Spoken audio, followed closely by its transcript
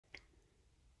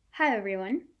Hi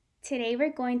everyone. Today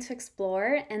we're going to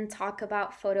explore and talk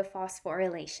about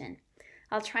photophosphorylation.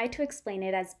 I'll try to explain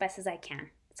it as best as I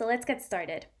can. So let's get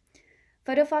started.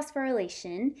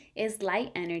 Photophosphorylation is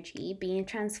light energy being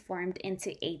transformed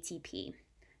into ATP.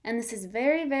 And this is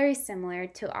very similar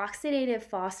to oxidative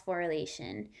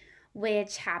phosphorylation,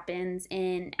 which happens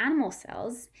in animal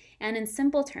cells, and in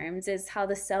simple terms is how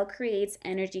the cell creates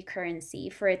energy currency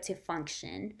for it to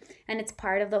function, and it's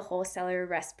part of the whole cellular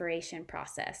respiration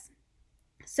process.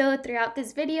 So throughout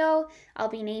this video, I'll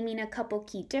be naming a couple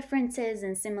key differences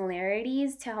and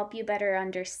similarities to help you better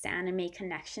understand and make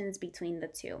connections between the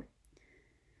two.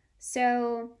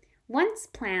 So once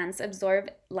plants absorb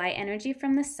light energy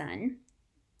from the sun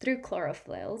through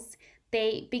chlorophylls,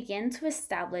 they begin to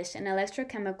establish an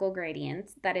electrochemical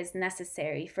gradient that is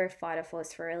necessary for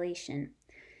photophosphorylation.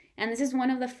 And this is one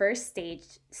of the first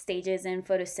stages in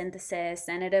photosynthesis,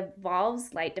 and it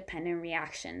involves light-dependent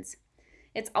reactions.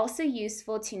 It's also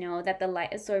useful to know that the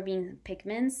light-absorbing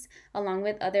pigments, along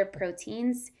with other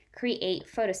proteins,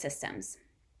 create photosystems.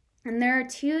 And there are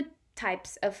two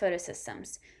types of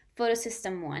photosystems: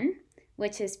 photosystem 1,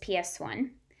 which is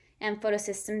PS1, and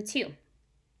photosystem 2,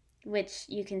 which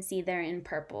you can see there in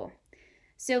purple.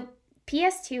 So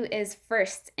PS2 is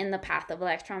first in the path of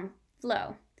electron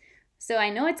flow. So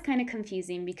I know it's kind of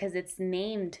confusing because it's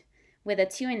named with a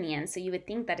 2 in the end, so you would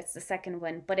think that it's the second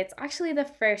one, but it's actually the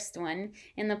first one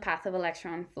in the path of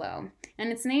electron flow.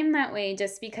 And it's named that way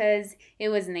just because it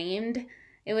was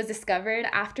discovered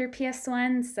after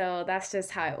PS1, so that's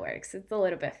just how it works. It's a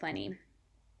little bit funny.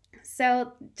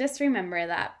 So just remember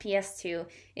that PS2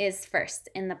 is first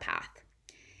in the path.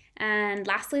 And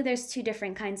lastly, there's two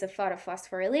different kinds of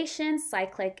photophosphorylation,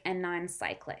 cyclic and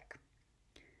non-cyclic.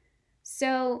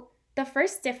 So the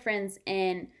first difference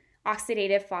in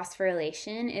oxidative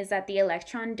phosphorylation is that the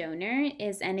electron donor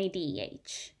is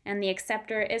NADH and the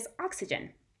acceptor is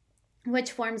oxygen,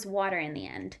 which forms water in the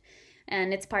end,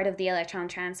 and it's part of the electron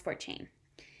transport chain.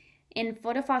 In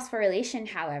photophosphorylation,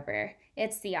 however,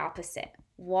 it's the opposite.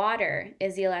 Water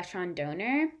is the electron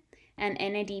donor and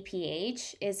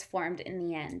NADPH is formed in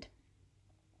the end.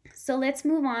 So let's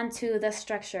move on to the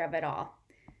structure of it all.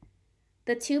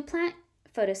 The two plant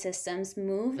photosystems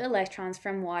move electrons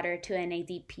from water to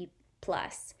NADP+,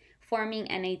 forming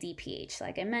NADPH,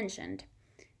 like I mentioned.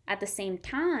 At the same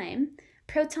time,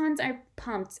 protons are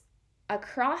pumped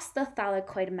across the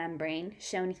thylakoid membrane,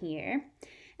 shown here,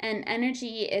 and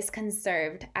energy is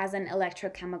conserved as an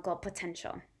electrochemical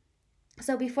potential.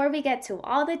 So before we get to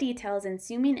all the details and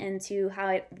zooming into how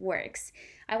it works,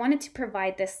 I wanted to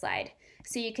provide this slide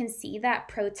so you can see that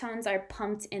protons are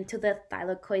pumped into the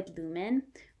thylakoid lumen,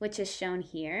 which is shown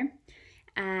here.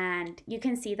 And you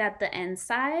can see that the N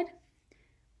side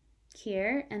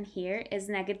here and here is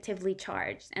negatively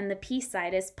charged, and the P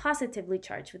side is positively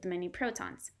charged with many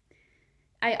protons.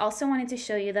 I also wanted to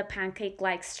show you the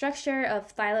pancake-like structure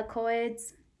of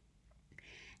thylakoids,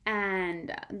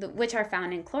 and which are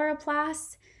found in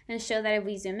chloroplasts, and show that if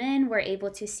we zoom in, we're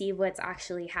able to see what's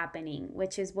actually happening,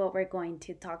 which is what we're going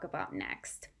to talk about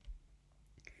next.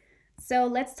 So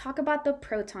let's talk about the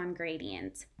proton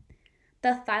gradient.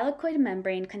 The thylakoid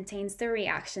membrane contains the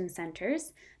reaction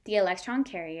centers, the electron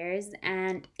carriers,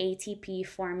 and ATP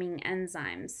forming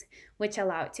enzymes, which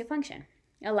allow it to function,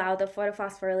 allow the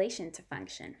photophosphorylation to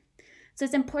function. So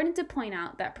it's important to point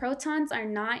out that protons are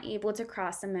not able to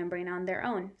cross the membrane on their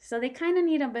own, so they kind of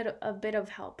need a bit of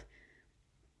help.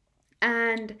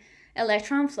 And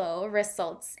electron flow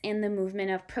results in the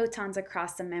movement of protons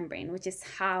across the membrane, which is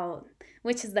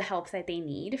the help that they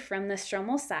need from the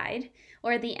stromal side,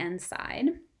 or the N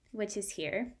side, which is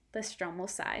here, the stromal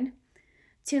side,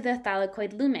 to the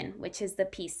thylakoid lumen, which is the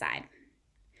P side.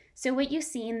 So what you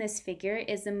see in this figure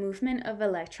is the movement of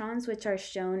electrons, which are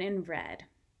shown in red.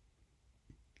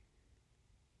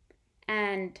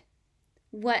 And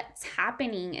what's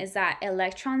happening is that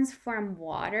electrons from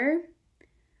water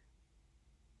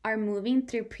are moving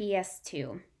through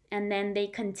PS2, and then they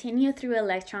continue through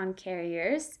electron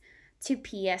carriers to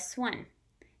PS1,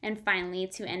 and finally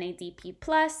to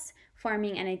NADP+,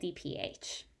 forming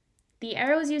NADPH. The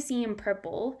arrows you see in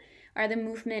purple are the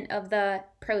movement of the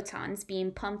protons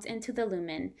being pumped into the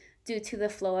lumen due to the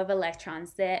flow of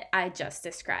electrons that I just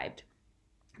described.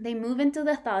 They move into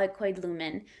the thylakoid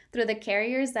lumen through the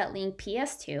carriers that link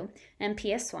PS2 and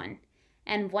PS1,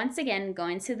 and once again go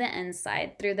into the N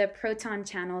side through the proton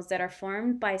channels that are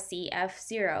formed by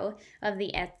CF0 of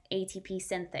the ATP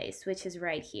synthase, which is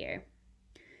right here.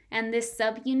 And this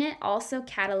subunit also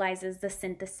catalyzes the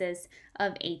synthesis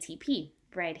of ATP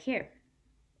right here.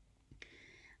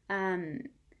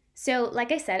 So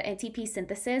like I said, ATP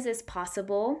synthesis is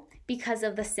possible because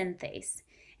of the synthase.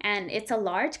 And it's a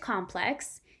large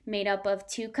complex made up of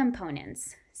two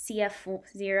components,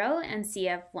 CF0 and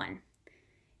CF1.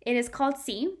 It is called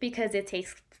C because it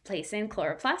takes place in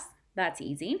chloroplast. That's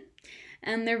easy.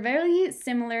 And they're very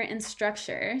similar in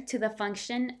structure to the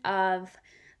function of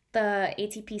the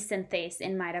ATP synthase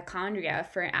in mitochondria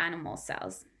for animal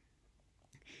cells.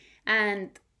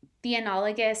 And the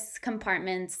analogous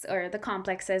compartments or the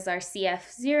complexes are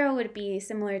CF0 would be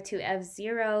similar to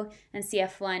F0, and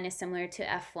CF1 is similar to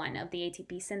F1 of the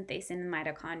ATP synthase in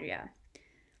mitochondria.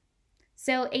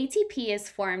 So ATP is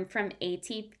formed from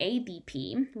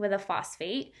ADP with a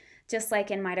phosphate, just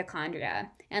like in mitochondria.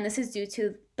 And this is due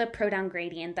to the proton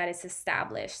gradient that is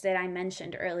established that I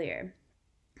mentioned earlier.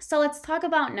 So let's talk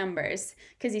about numbers,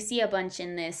 because you see a bunch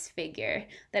in this figure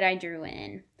that I drew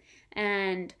in.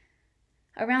 And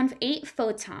around 8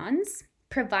 photons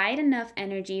provide enough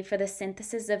energy for the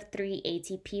synthesis of 3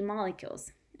 ATP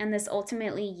molecules. And this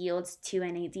ultimately yields 2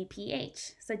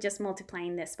 NADPH. So just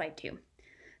multiplying this by 2.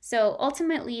 So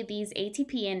ultimately, these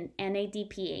ATP and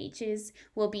NADPHs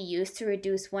will be used to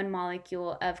reduce 1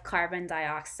 molecule of carbon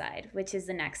dioxide, which is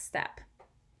the next step.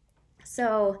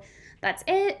 So that's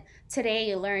it. Today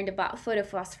you learned about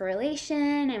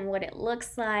photophosphorylation and what it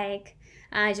looks like.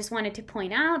 I just wanted to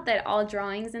point out that all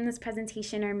drawings in this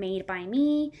presentation are made by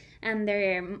me, and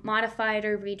they're modified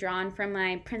or redrawn from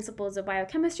my Principles of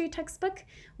Biochemistry textbook,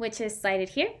 which is cited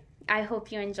here. I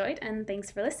hope you enjoyed, and thanks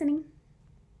for listening.